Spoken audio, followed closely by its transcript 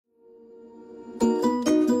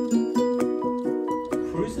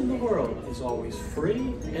news in the world is always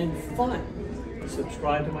free and fun.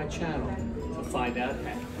 Subscribe to my channel to find out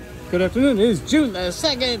how. Good afternoon. It is June the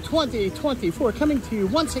 2nd, 2024, coming to you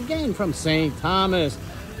once again from St. Thomas.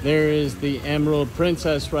 There is the Emerald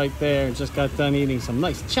Princess right there. Just got done eating some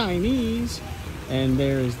nice Chinese. And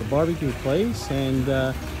there is the barbecue place. And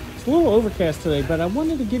it's a little overcast today, but I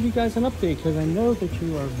wanted to give you guys an update because I know that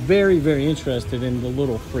you are very, very interested in the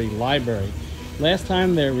little free library. Last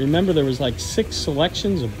time there, remember there was like 6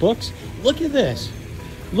 selections of books. Look at this.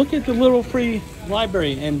 Look at the little free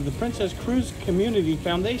library and the Princess Cruise Community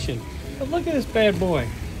Foundation. But look at this bad boy.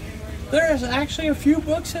 There's actually a few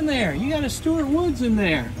books in there. You got a Stuart Woods in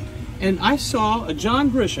there. And I saw a John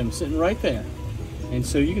Grisham sitting right there. And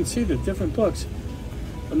so you can see the different books.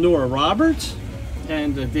 Nora Roberts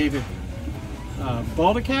and David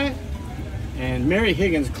Baldicat and Mary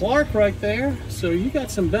Higgins Clark right there. So you got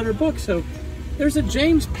some better books. So there's a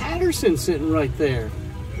James Patterson sitting right there.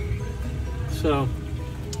 So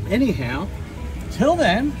anyhow, till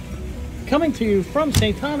then, coming to you from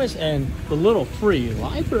St. Thomas and the little free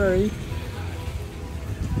library,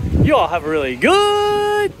 you all have a really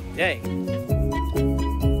good day.